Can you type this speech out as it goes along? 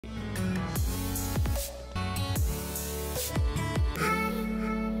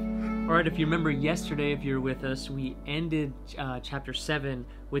All right, if you remember yesterday, if you're with us, we ended chapter 7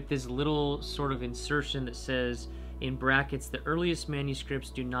 with this little sort of insertion that says, in brackets, the earliest manuscripts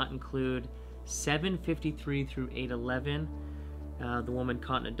do not include 753 through 811, the woman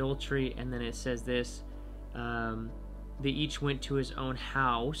caught in adultery, and then it says this, they each went to his own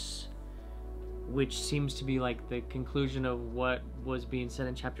house, which seems to be like the conclusion of what was being said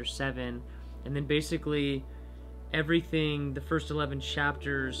in chapter 7, and then basically everything, the first 11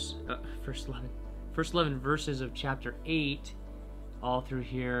 chapters, first 11 verses of chapter 8, all through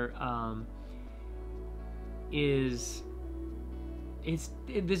here, this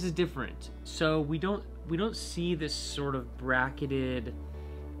is different. So we don't see this sort of bracketed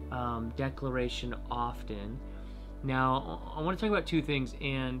declaration often. Now I want to talk about two things,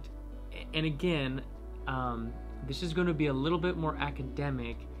 and again, this is going to be a little bit more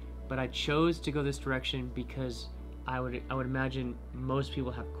academic, but I chose to go this direction because I would imagine most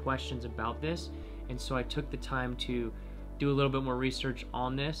people have questions about this, and so I took the time to do a little bit more research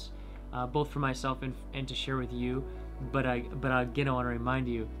on this, both for myself and to share with you. But again, I want to remind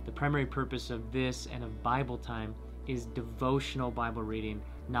you, the primary purpose of this and of Bible time is devotional Bible reading,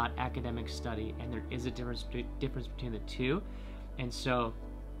 not academic study, and there is a difference between the two. And so,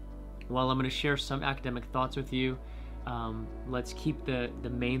 while I'm going to share some academic thoughts with you, let's keep the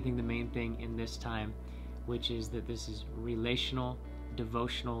main thing in this time, which is that this is relational,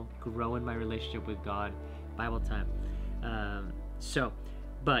 devotional, grow in my relationship with God, Bible time.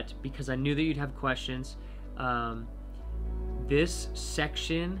 But because I knew that you'd have questions, this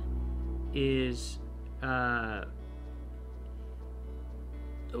section is, let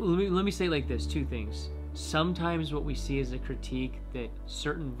me say it like this, two things. Sometimes what we see is a critique that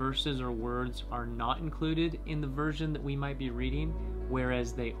certain verses or words are not included in the version that we might be reading,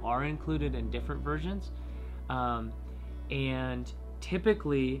 whereas they are included in different versions. And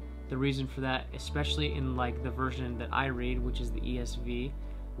typically the reason for that, especially in like the version that I read, which is the ESV,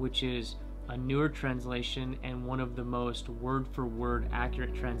 which is a newer translation and one of the most word-for-word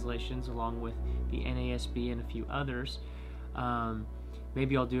accurate translations, along with the NASB and a few others.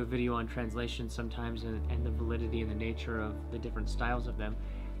 Maybe I'll do a video on translation sometimes and the validity and the nature of the different styles of them.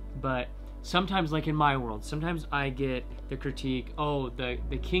 But sometimes, like in my world, sometimes I get the critique, oh,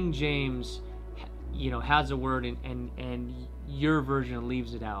 the King James, has a word and your version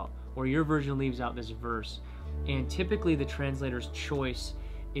leaves it out, or your version leaves out this verse. And typically the translator's choice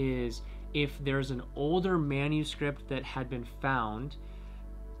is, if there's an older manuscript that had been found,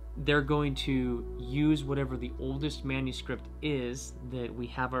 they're going to use whatever the oldest manuscript is that we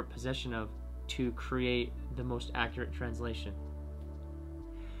have our possession of to create the most accurate translation.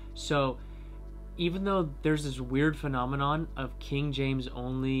 So even though there's this weird phenomenon of King James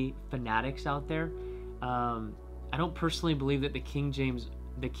only fanatics out there, I don't personally believe that the King James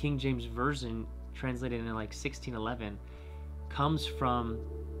version, translated in like 1611, comes from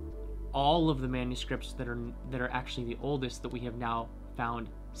all of the manuscripts that are actually the oldest that we have now found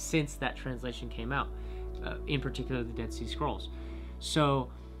since that translation came out, in particular the Dead Sea Scrolls. So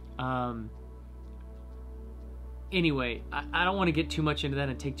anyway, I don't want to get too much into that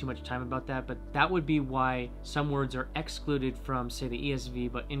and take too much time about that, but that would be why some words are excluded from, say, the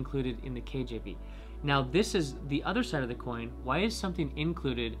ESV but included in the KJV. Now this is the other side of the coin. Why is something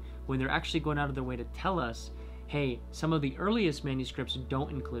included when they're actually going out of their way to tell us, hey, some of the earliest manuscripts don't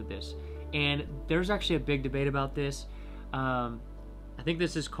include this? And there's actually a big debate about this. I think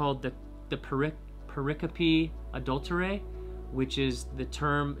this is called the pericope adulterae, which is the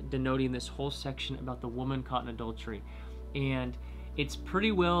term denoting this whole section about the woman caught in adultery. And it's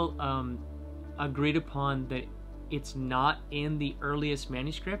pretty well agreed upon that it's not in the earliest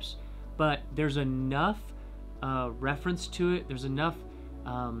manuscripts, but there's enough reference to it, there's enough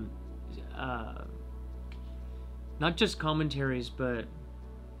not just commentaries, but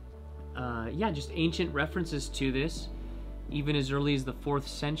just ancient references to this, even as early as the 4th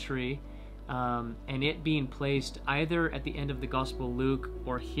century, and it being placed either at the end of the Gospel of Luke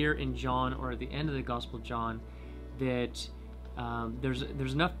or here in John or at the end of the Gospel of John, that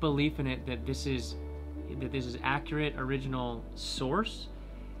there's enough belief in it that this is accurate original source,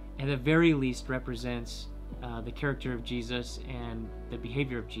 and at the very least represents the character of Jesus and the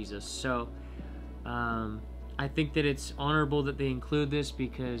behavior of Jesus. So I think that it's honorable that they include this,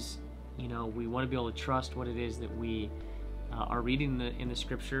 because we want to be able to trust what it is that we are reading in the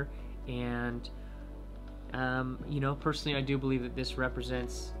scripture. And personally, I do believe that this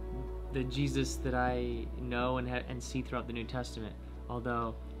represents the Jesus that I know and see throughout the New Testament,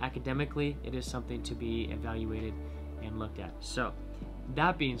 although academically it is something to be evaluated and looked at. So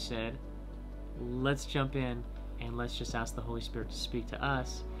that being said, let's jump in and let's just ask the Holy Spirit to speak to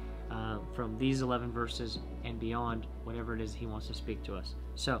us from these 11 verses and beyond, whatever it is he wants to speak to us.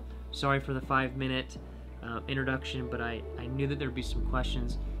 So, sorry for the 5-minute introduction, but I knew that there would be some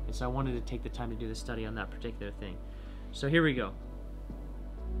questions, and so I wanted to take the time to do the study on that particular thing. So here we go.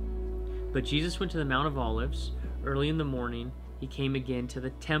 But Jesus went to the Mount of Olives. Early in the morning, he came again to the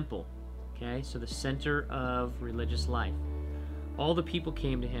temple. Okay, so the center of religious life. All the people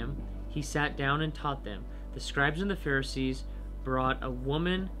came to him. He sat down and taught them. The scribes and the Pharisees brought a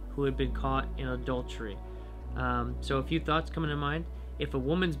woman who had been caught in adultery. So a few thoughts coming to mind. If a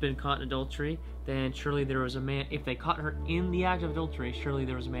woman's been caught in adultery, then surely there was a man. If they caught her in the act of adultery, surely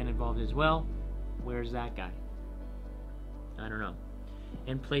there was a man involved as well. Where's that guy? I don't know.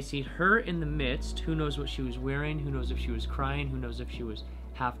 And placing her in the midst, who knows what she was wearing, who knows if she was crying, who knows if she was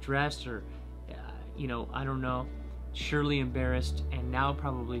half dressed or, I don't know, surely embarrassed and now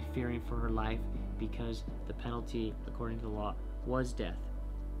probably fearing for her life because the penalty, according to the law, was death.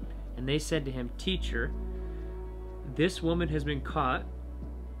 And they said to him, Teacher, this woman has been caught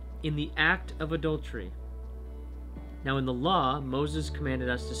in the act of adultery. Now in the law, Moses commanded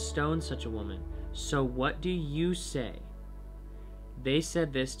us to stone such a woman. So what do you say? They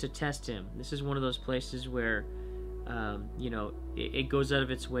said this to test him. This is one of those places where, it goes out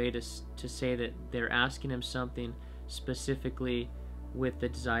of its way to say that they're asking him something specifically with the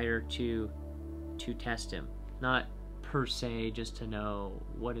desire to test him, not per se just to know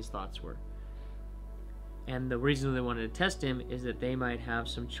what his thoughts were. And the reason they wanted to test him is that they might have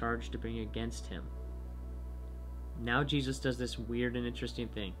some charge to bring against him. Now Jesus does this weird and interesting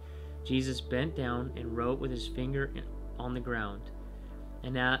thing. Jesus bent down and wrote with his finger on the ground.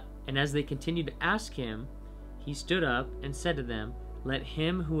 And as they continued to ask him, he stood up and said to them, Let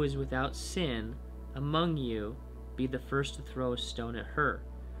him who is without sin among you be the first to throw a stone at her.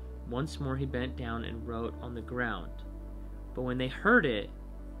 Once more he bent down and wrote on the ground. But when they heard it,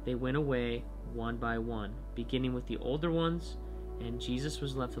 they went away one by one, beginning with the older ones, and Jesus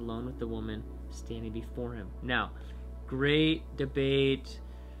was left alone with the woman standing before him. Now, great debate,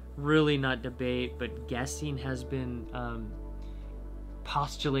 really not debate, but guessing has been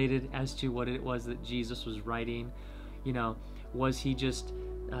postulated as to what it was that Jesus was writing. Was he just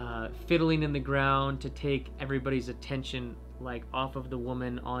fiddling in the ground to take everybody's attention off of the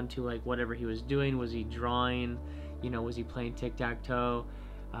woman onto whatever he was doing? Was he drawing? Was he playing tic-tac-toe?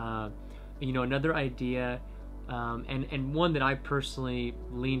 Another idea, and one that I personally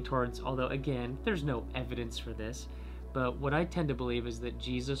lean towards, although again there's no evidence for this, but what I tend to believe is that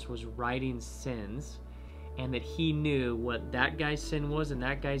Jesus was writing sins, and that he knew what that guy's sin was, and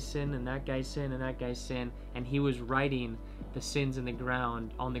that guy's sin, and that guy's sin, and that guy's sin, and he was writing the sins on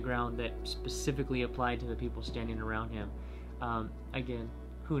the ground that specifically applied to the people standing around him. Again,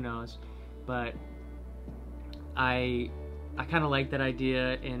 who knows? But I kind of like that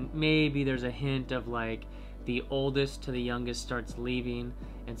idea, and maybe there's a hint of the oldest to the youngest starts leaving,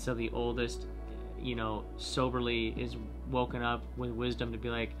 and so the oldest, soberly is woken up with wisdom to be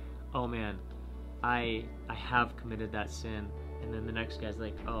like, oh man, I have committed that sin. And then the next guy's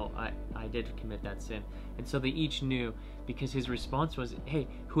like, oh, I did commit that sin. And so they each knew, because his response was, hey,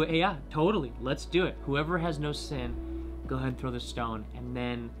 yeah, totally, let's do it. Whoever has no sin, go ahead and throw the stone. And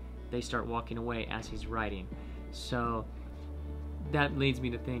then they start walking away as he's writing. So that leads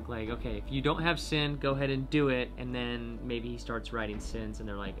me to think okay, if you don't have sin, go ahead and do it. And then maybe he starts writing sins and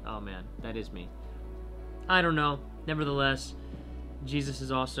they're like, oh man, that is me. I don't know. Nevertheless, Jesus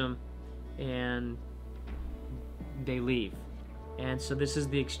is awesome, and they leave. And so this is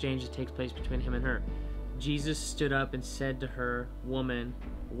the exchange that takes place between him and her. Jesus stood up and said to her, Woman,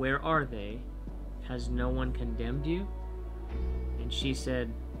 where are they? Has no one condemned you? And she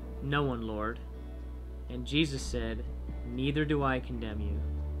said, No one, Lord. And Jesus said, Neither do I condemn you.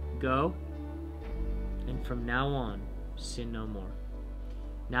 Go, and from now on, sin no more.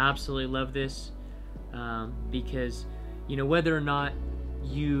 Now, I absolutely love this because, whether or not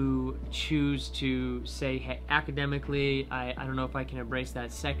you choose to say, hey, academically, I don't know if I can embrace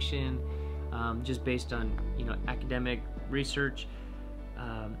that section, just based on, academic research.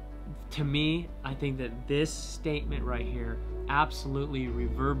 To me, I think that this statement right here absolutely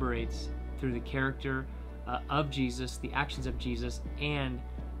reverberates through the character of Jesus, the actions of Jesus, and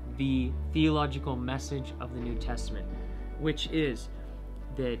the theological message of the New Testament, which is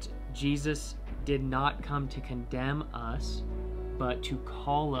that Jesus did not come to condemn us, but to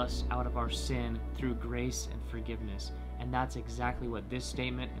call us out of our sin through grace and forgiveness. And that's exactly what this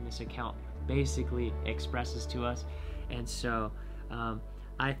statement and this account basically expresses to us. And so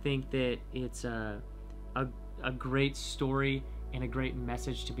I think that it's a great story and a great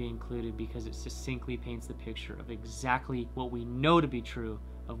message to be included because it succinctly paints the picture of exactly what we know to be true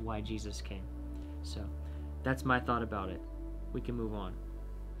of why Jesus came. So that's my thought about it. We can move on.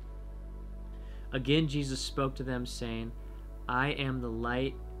 Again, Jesus spoke to them, saying, I am the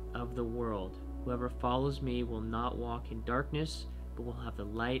light of the world. Whoever follows me will not walk in darkness, but will have the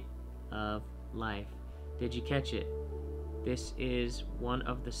light of life. Did you catch it? This is one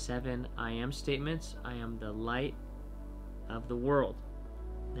of the 7 I am statements. I am the light of the world.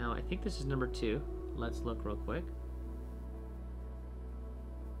 Now, I think this is number 2. Let's look real quick.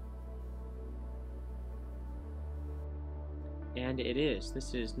 And it is.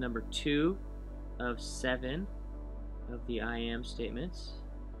 This is number 2 of 7 of the I am statements.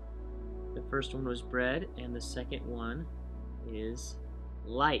 The first one was bread, and the second one is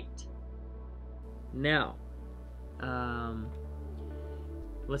light. Now,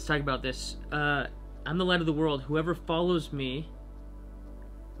 let's talk about this. I'm the light of the world. Whoever follows me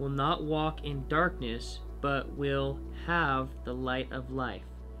will not walk in darkness, but will have the light of life.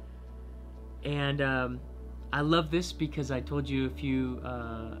 And I love this because I told you a few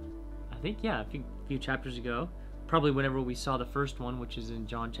chapters ago, probably whenever we saw the first one, which is in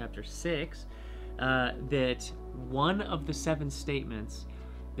John chapter 6, that one of the 7 statements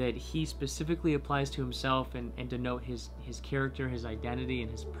that he specifically applies to himself and denote his character, his identity, and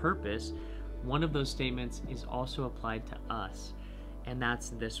his purpose, one of those statements is also applied to us, and that's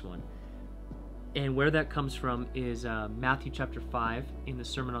this one. And where that comes from is Matthew chapter 5 in the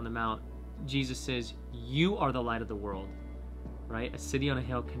Sermon on the Mount. Jesus says, you are the light of the world, right? A city on a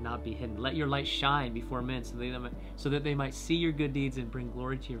hill cannot be hidden. Let your light shine before men so that they might see your good deeds and bring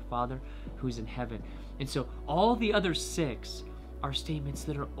glory to your Father who is in heaven. And so all the other 6 are statements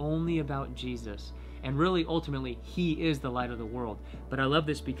that are only about Jesus. And really, ultimately, he is the light of the world. But I love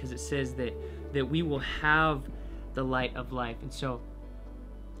this because it says that we will have the light of life. And so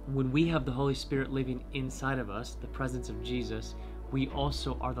when we have the Holy Spirit living inside of us, the presence of Jesus, we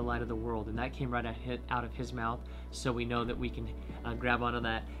also are the light of the world. And that came right out of his mouth, so we know that we can grab onto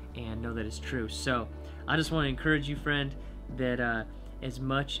that and know that it's true. So I just want to encourage you, friend, that as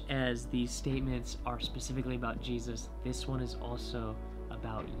much as these statements are specifically about Jesus, this one is also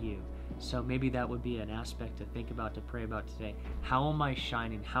about you. So maybe that would be an aspect to think about, to pray about today. How am I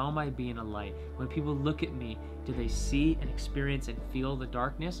shining? How am I being a light? When people look at me, do they see and experience and feel the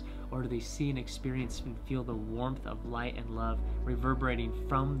darkness, or do they see and experience and feel the warmth of light and love reverberating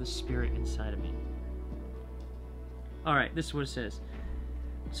from the Spirit inside of me? All right, this is what it says.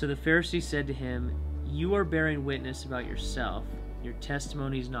 So the Pharisee said to him, you are bearing witness about yourself. Your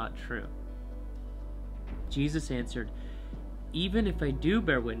testimony is not true. Jesus answered, even if I do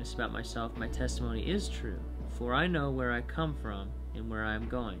bear witness about myself, my testimony is true, for I know where I come from and where I am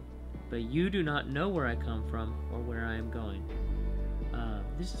going. But you do not know where I come from or where I am going.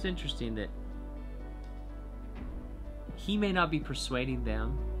 This is interesting that he may not be persuading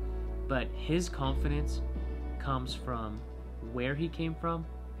them, but his confidence comes from where he came from,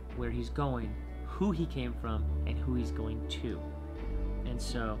 where he's going, who he came from, and who he's going to. And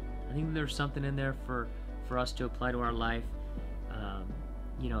so I think there's something in there for us to apply to our life.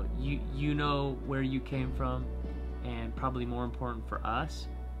 You know where you came from, and probably more important for us,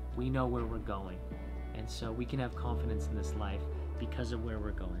 we know where we're going. And so we can have confidence in this life because of where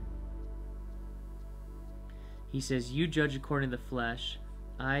we're going. He says, you judge according to the flesh,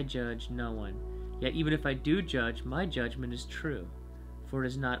 I judge no one. Yet even if I do judge, my judgment is true. For it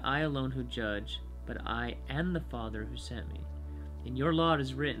is not I alone who judge, but I and the Father who sent me. In your law it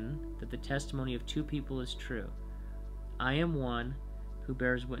is written that the testimony of 2 people is true. I am one who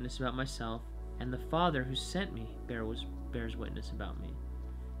bears witness about myself, and the Father who sent me bears witness about me.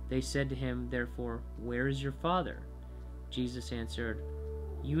 They said to him, therefore, where is your Father? Jesus answered,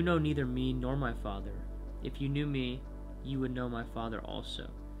 you know neither me nor my Father. If you knew me, you would know my Father also.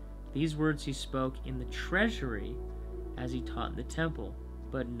 These words he spoke in the treasury as he taught in the temple,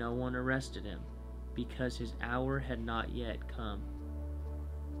 but no one arrested him, because his hour had not yet come.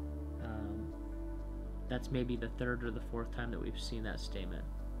 That's maybe the 3rd or the 4th time that we've seen that statement.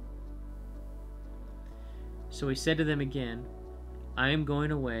 So he said to them again, I am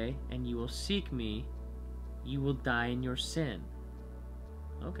going away, and you will seek me. You will die in your sin.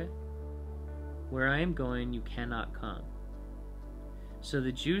 Okay. Where I am going, you cannot come. So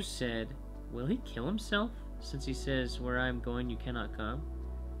the Jews said, will he kill himself, since he says, where I am going, you cannot come?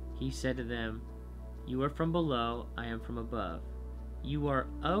 He said to them, you are from below, I am from above. You are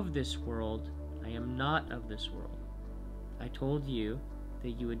of this world, I am not of this world. I told you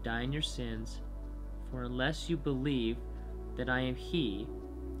that you would die in your sins, for unless you believe that I am he,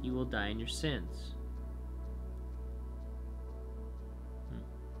 you will die in your sins.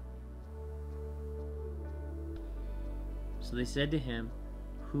 So they said to him,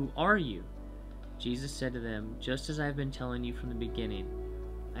 "Who are you?" Jesus said to them, "Just as I have been telling you from the beginning.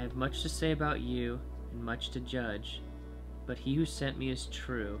 I have much to say about you and much to judge, but he who sent me is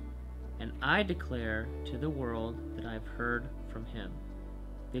true, and I declare to the world that I have heard from him."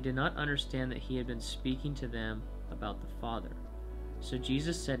 They did not understand that he had been speaking to them about the Father. So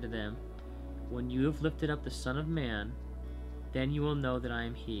Jesus said to them, "When you have lifted up the Son of Man, then you will know that I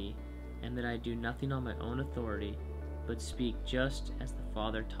am he, and that I do nothing on my own authority, but speak just as the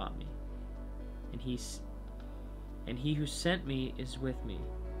Father taught me. And he who sent me is with me.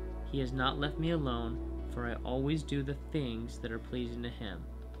 He has not left me alone, for I always do the things that are pleasing to him."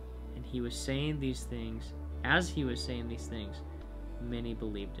 And he was saying these things, as he was saying these things, many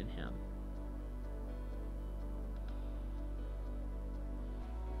believed in him.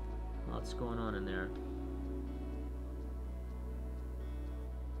 Lots going on in there.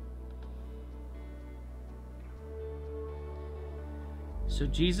 So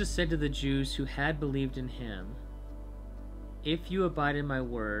Jesus said to the Jews who had believed in him, "If you abide in my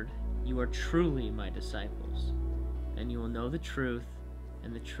word, you are truly my disciples, and you will know the truth,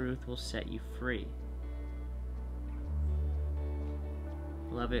 and the truth will set you free."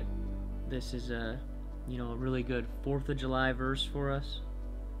 Love it. This is a really good 4th of July verse for us.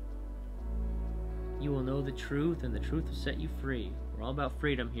 You will know the truth, and the truth will set you free. We're all about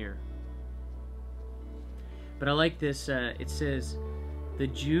freedom here. But I like this. It says, the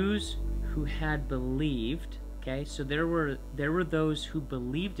Jews who had believed. Okay, so there were those who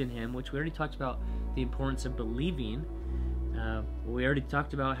believed in him, which we already talked about the importance of believing. We already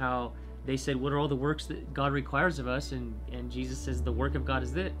talked about how they said, "What are all the works that God requires of us?" And Jesus says, "The work of God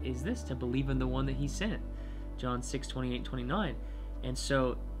is this, to believe in the one that he sent." John 6:28-29. And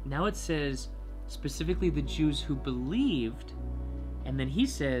so now it says specifically the Jews who believed, and then he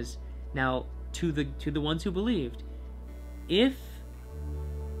says, now to the ones who believed, "If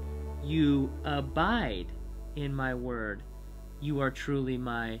you abide in my word, you are truly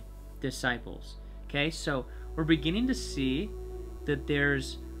my disciples." Okay, so we're beginning to see that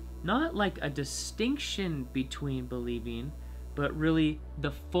there's not like a distinction between believing, but really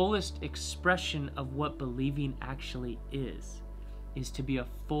the fullest expression of what believing actually is to be a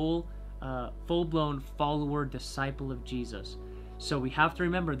full-blown follower, disciple of Jesus. So we have to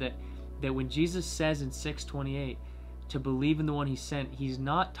remember that when Jesus says in 6:28 to believe in the one he sent, he's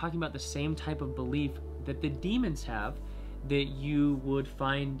not talking about the same type of belief that the demons have, that you would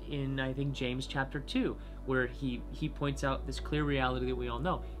find in, I think, James chapter 2, where he points out this clear reality that we all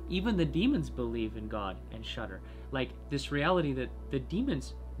know. Even the demons believe in God and shudder. Like this reality that the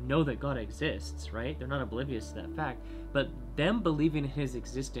demons know that God exists, right? They're not oblivious to that fact. But them believing in his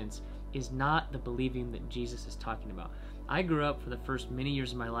existence is not the believing that Jesus is talking about. I grew up for the first many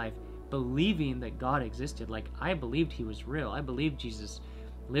years of my life believing that God existed. Like I believed he was real. I believed Jesus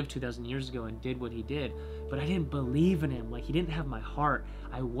lived 2,000 years ago and did what he did, but I didn't believe in him. Like he didn't have my heart.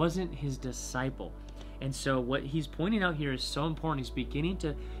 I wasn't his disciple. And so what he's pointing out here is so important. He's beginning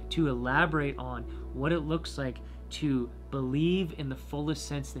to elaborate on what it looks like to believe in the fullest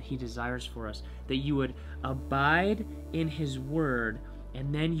sense that he desires for us, that you would abide in his word,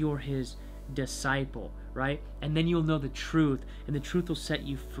 and then you're his disciple, right? And then you'll know the truth, and the truth will set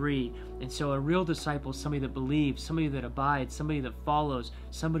you free. And so a real disciple is somebody that believes, somebody that abides, somebody that follows,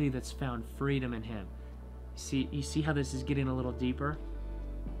 somebody that's found freedom in him. You see how this is getting a little deeper?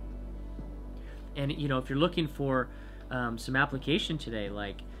 And if you're looking for some application today,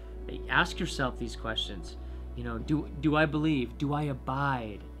 like ask yourself these questions. Do I believe? Do I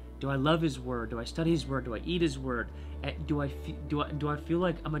abide? Do I love his word? Do I study his word? Do I eat his word? Do I feel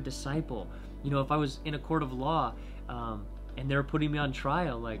like I'm a disciple? If I was in a court of law and they're putting me on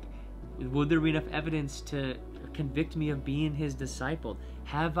trial, like, would there be enough evidence to convict me of being his disciple?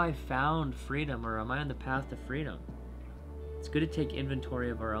 Have I found freedom, or am I on the path to freedom? It's good to take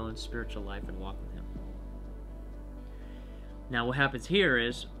inventory of our own spiritual life and walk with him. Now what happens here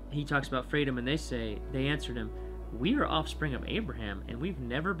is he talks about freedom, and they answered him, "We are offspring of Abraham, and we've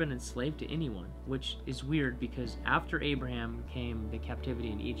never been enslaved to anyone," which is weird because after Abraham came the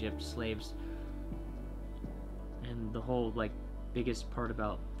captivity in Egypt, slaves, and the whole biggest part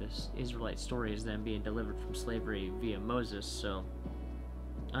about this Israelite story is them being delivered from slavery via Moses. So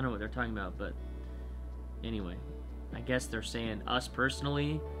I don't know what they're talking about, but anyway, I guess they're saying us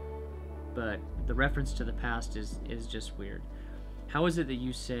personally, but the reference to the past is just weird. How is it that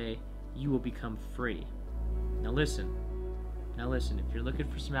you say you will become free? Now listen, if you're looking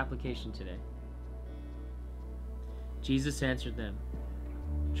for some application today. Jesus answered them,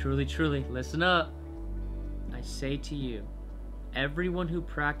 "Truly, truly, listen up. I say to you, everyone who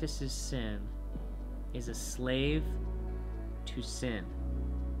practices sin is a slave to sin.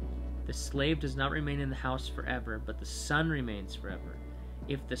 The slave does not remain in the house forever, but the Son remains forever.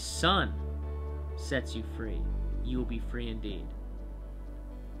 If the Son sets you free, you will be free indeed.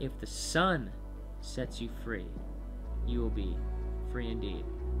 If the Son sets you free, you will be free indeed.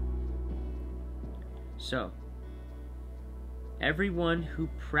 So, everyone who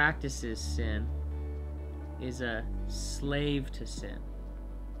practices sin is a slave to sin.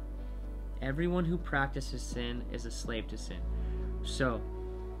 Everyone who practices sin is a slave to sin. So,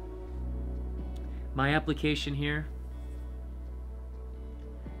 my application here: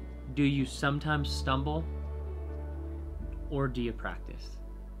 do you sometimes stumble, or do you practice?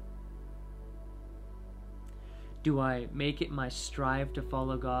 Do I make it my strive to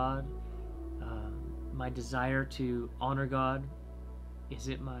follow God, my desire to honor God? Is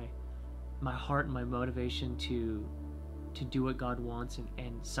it my heart and my motivation to do what God wants,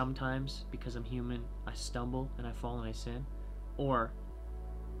 and sometimes, because I'm human, I stumble and I fall and I sin? Or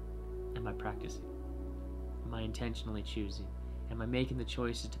am I practicing? Am I intentionally choosing? Am I making the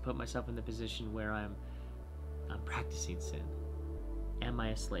choices to put myself in the position where I'm practicing sin? Am I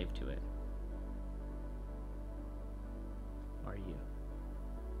a slave to it? Are you?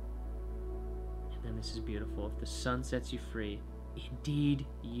 And then this is beautiful. If the Son sets you free, indeed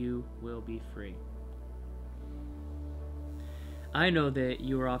you will be free. I know that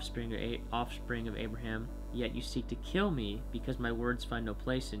you are offspring of Abraham, yet you seek to kill me because my words find no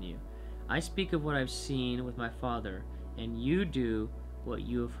place in you. I speak of what I've seen with my father, and you do what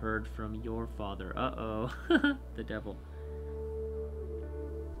you have heard from your father. Uh-oh, the devil.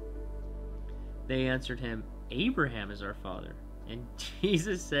 They answered him, Abraham is our father. And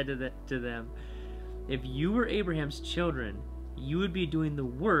Jesus said to them, if you were Abraham's children, you would be doing the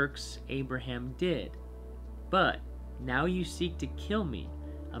works Abraham did. But now you seek to kill me,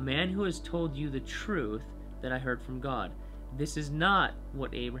 a man who has told you the truth that I heard from God. This is not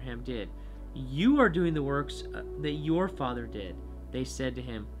what Abraham did. You are doing the works that your father did. They said to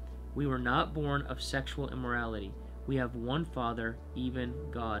him, we were not born of sexual immorality. We have one Father, even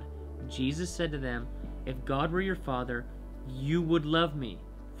God. Jesus said to them, if God were your Father, you would love me,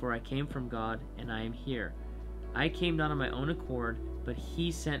 for I came from God, and I am here. I came not on my own accord, but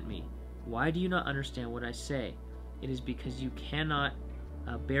he sent me. Why do you not understand what I say? It is because you cannot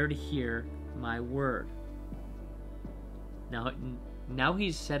bear to hear my word. Now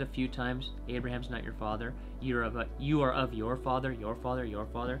he's said a few times, Abraham's not your father. You are of your father, your father, your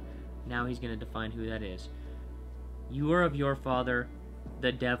father. Now he's going to define who that is. You are of your father,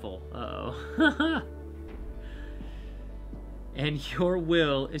 the devil. Uh-oh. And your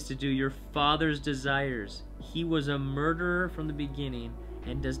will is to do your father's desires. He was a murderer from the beginning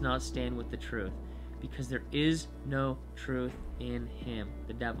and does not stand with the truth, because there is no truth in him,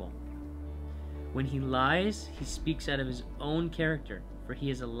 the devil. When he lies, he speaks out of his own character, for he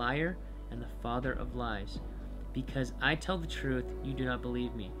is a liar and the father of lies. Because I tell the truth, you do not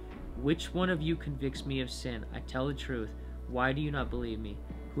believe me. Which one of you convicts me of sin? I tell the truth. Why do you not believe me?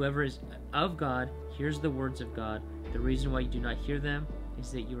 Whoever is of God hears the words of God. The reason why you do not hear them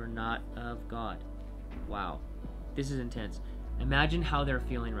is that you are not of God. Wow, this is intense. Imagine how they're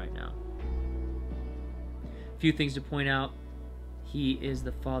feeling right now. A few things to point out. He is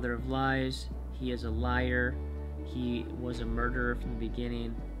the father of lies. He is a liar. He was a murderer from the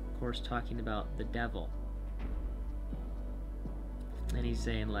beginning. Of course, talking about the devil. And he's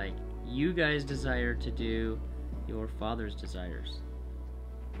saying, like, you guys desire to do your father's desires.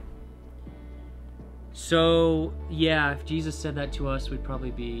 So, yeah, if Jesus said that to us, we'd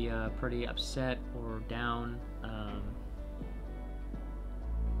probably be pretty upset or down.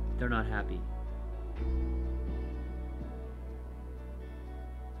 They're not happy.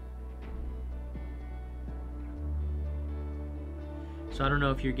 So I don't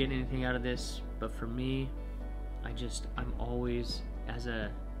know if you're getting anything out of this, but for me, I'm always, as a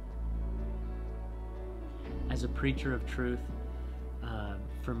preacher of truth,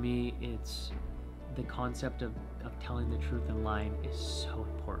 for me, it's the concept of telling the truth and lying is so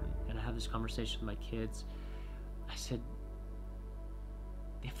important. And I have this conversation with my kids. I said,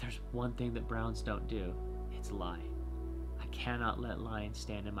 if there's one thing that Browns don't do, it's lie. I cannot let lying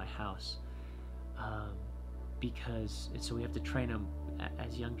stand in my house. So we have to train them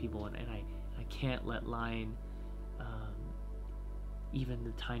as young people, and I can't let lying, even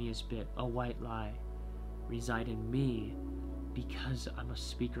the tiniest bit, a white lie, reside in me, because I'm a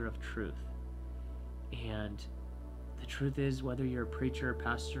speaker of truth. And the truth is, whether you're a preacher or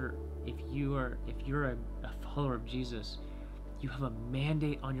pastor, if you're a follower of Jesus, you have a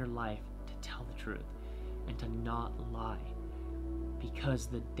mandate on your life to tell the truth and to not lie, because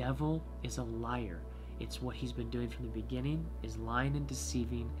the devil is a liar. It's what he's been doing from the beginning, is lying and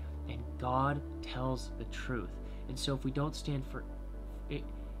deceiving, and God tells the truth. And so if we don't stand for it,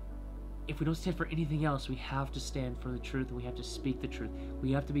 if we don't stand for anything else, we have to stand for the truth, and we have to speak the truth.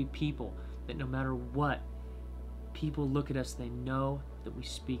 We have to be people that no matter what people look at us, they know that we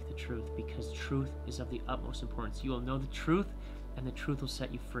speak the truth, because truth is of the utmost importance. You will know the truth, and the truth will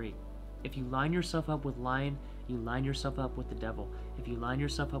set you free. If you line yourself up with lying, you line yourself up with the devil. If you line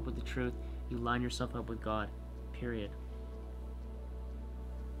yourself up with the truth, you line yourself up with God. Period.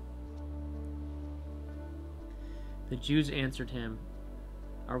 The Jews answered him,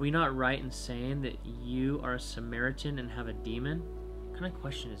 "Are we not right in saying that you are a Samaritan and have a demon?" What kind of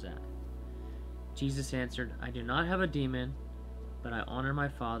question is that? Jesus answered, "I do not have a demon, but I honor my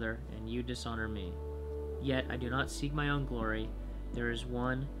Father, and you dishonor me. Yet I do not seek my own glory. There is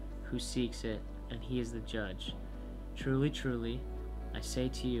one who seeks it, and he is the judge. Truly, truly, I say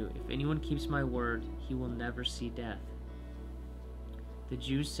to you, if anyone keeps my word, he will never see death." The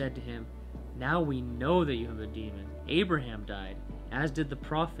Jews said to him, "Now we know that you have a demon. Abraham died, as did the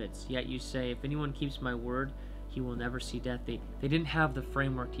prophets, yet you say, if anyone keeps my word, he will never see death." They didn't have the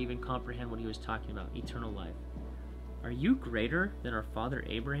framework to even comprehend what he was talking about, eternal life. "Are you greater than our father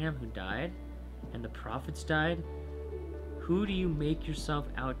Abraham, who died, and the prophets died? Who do you make yourself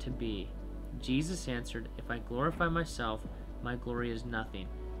out to be?" Jesus answered, "If I glorify myself, my glory is nothing.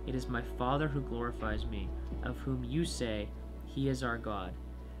 It is my Father who glorifies me, of whom you say, he is our God.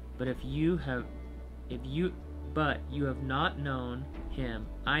 But you have not known him,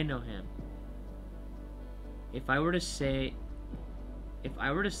 I know him. If I were to say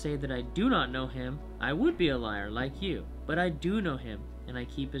that I do not know him, I would be a liar like you. But I do know him, and I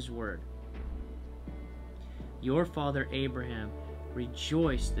keep his word. Your father Abraham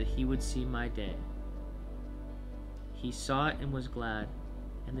rejoiced that he would see my day. He saw it and was glad.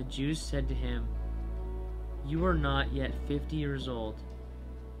 And the Jews said to him, you are not yet 50 years old,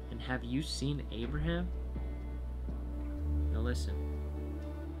 and have you seen Abraham?" Now listen.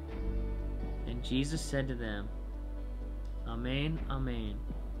 And Jesus said to them, "Amen, amen.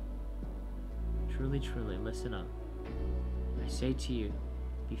 Truly, truly, listen up. I say to you,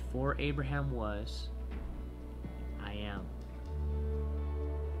 before Abraham was, I am."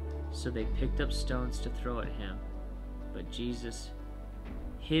 So they picked up stones to throw at him, but Jesus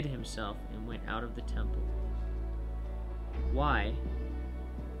hid himself and went out of the temple. Why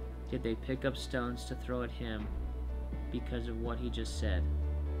did they pick up stones to throw at him? Because of what he just said.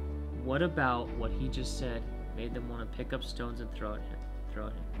 What about what he just said made them want to pick up stones and throw at him?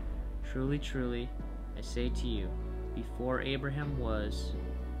 Truly, truly, I say to you, before Abraham was,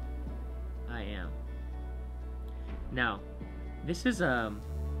 I am. Now, this is a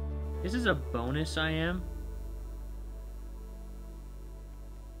bonus I am,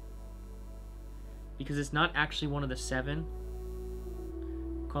 because it's not actually one of the 7.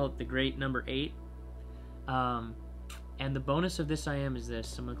 Call it the great number 8. And the bonus of this I am is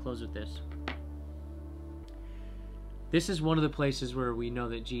this. I'm going to close with this. This is one of the places where we know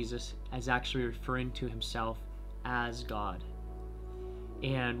that Jesus is actually referring to himself as God.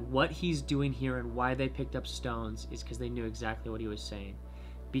 And what he's doing here and why they picked up stones is because they knew exactly what he was saying.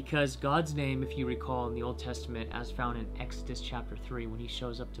 Because God's name, if you recall in the Old Testament, as found in Exodus chapter 3, when he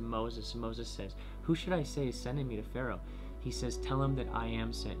shows up to Moses, and Moses says, "Who should I say is sending me to Pharaoh?" He says, "Tell him that I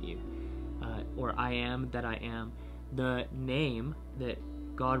am sent you," or "I am that I am." The name that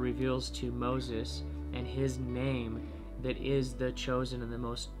God reveals to Moses, and his name that is the chosen and the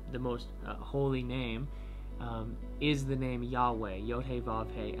most holy name, is the name Yahweh,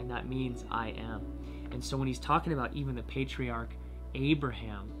 Yod-Heh-Vav-Heh, and that means I am. And so when he's talking about even the patriarch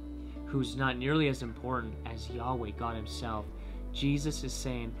Abraham, who's not nearly as important as Yahweh, God himself, Jesus is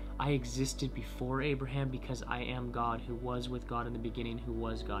saying, I existed before Abraham because I am God, who was with God in the beginning, who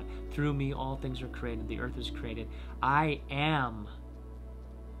was God. Through me all things were created, the earth was created. I am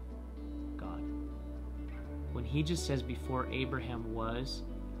God. When he just says before Abraham was,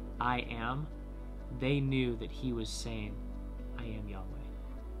 I am, they knew that he was saying, I am Yahweh.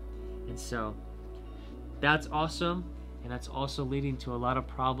 And so that's awesome, and that's also leading to a lot of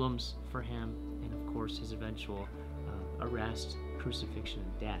problems for him, and of course his eventual arrest, crucifixion,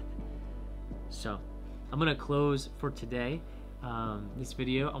 and death. So I'm going to close for today this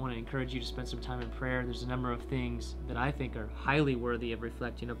video. I want to encourage you to spend some time in prayer. There's a number of things that I think are highly worthy of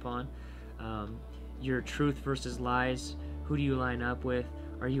reflecting upon. Your truth versus lies. Who do you line up with?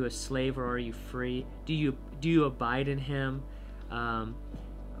 Are you a slave or are you free? Do you abide in him?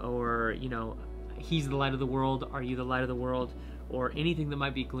 Or, you know, he's the light of the world. Are you the light of the world? Or anything that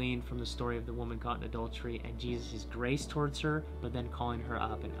might be gleaned from the story of the woman caught in adultery and Jesus' grace towards her, but then calling her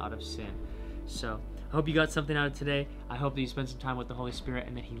up and out of sin. So I hope you got something out of today. I hope that you spend some time with the Holy Spirit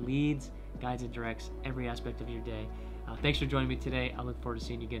and that He leads, guides, and directs every aspect of your day. Thanks for joining me today. I look forward to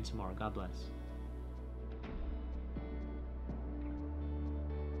seeing you again tomorrow. God bless.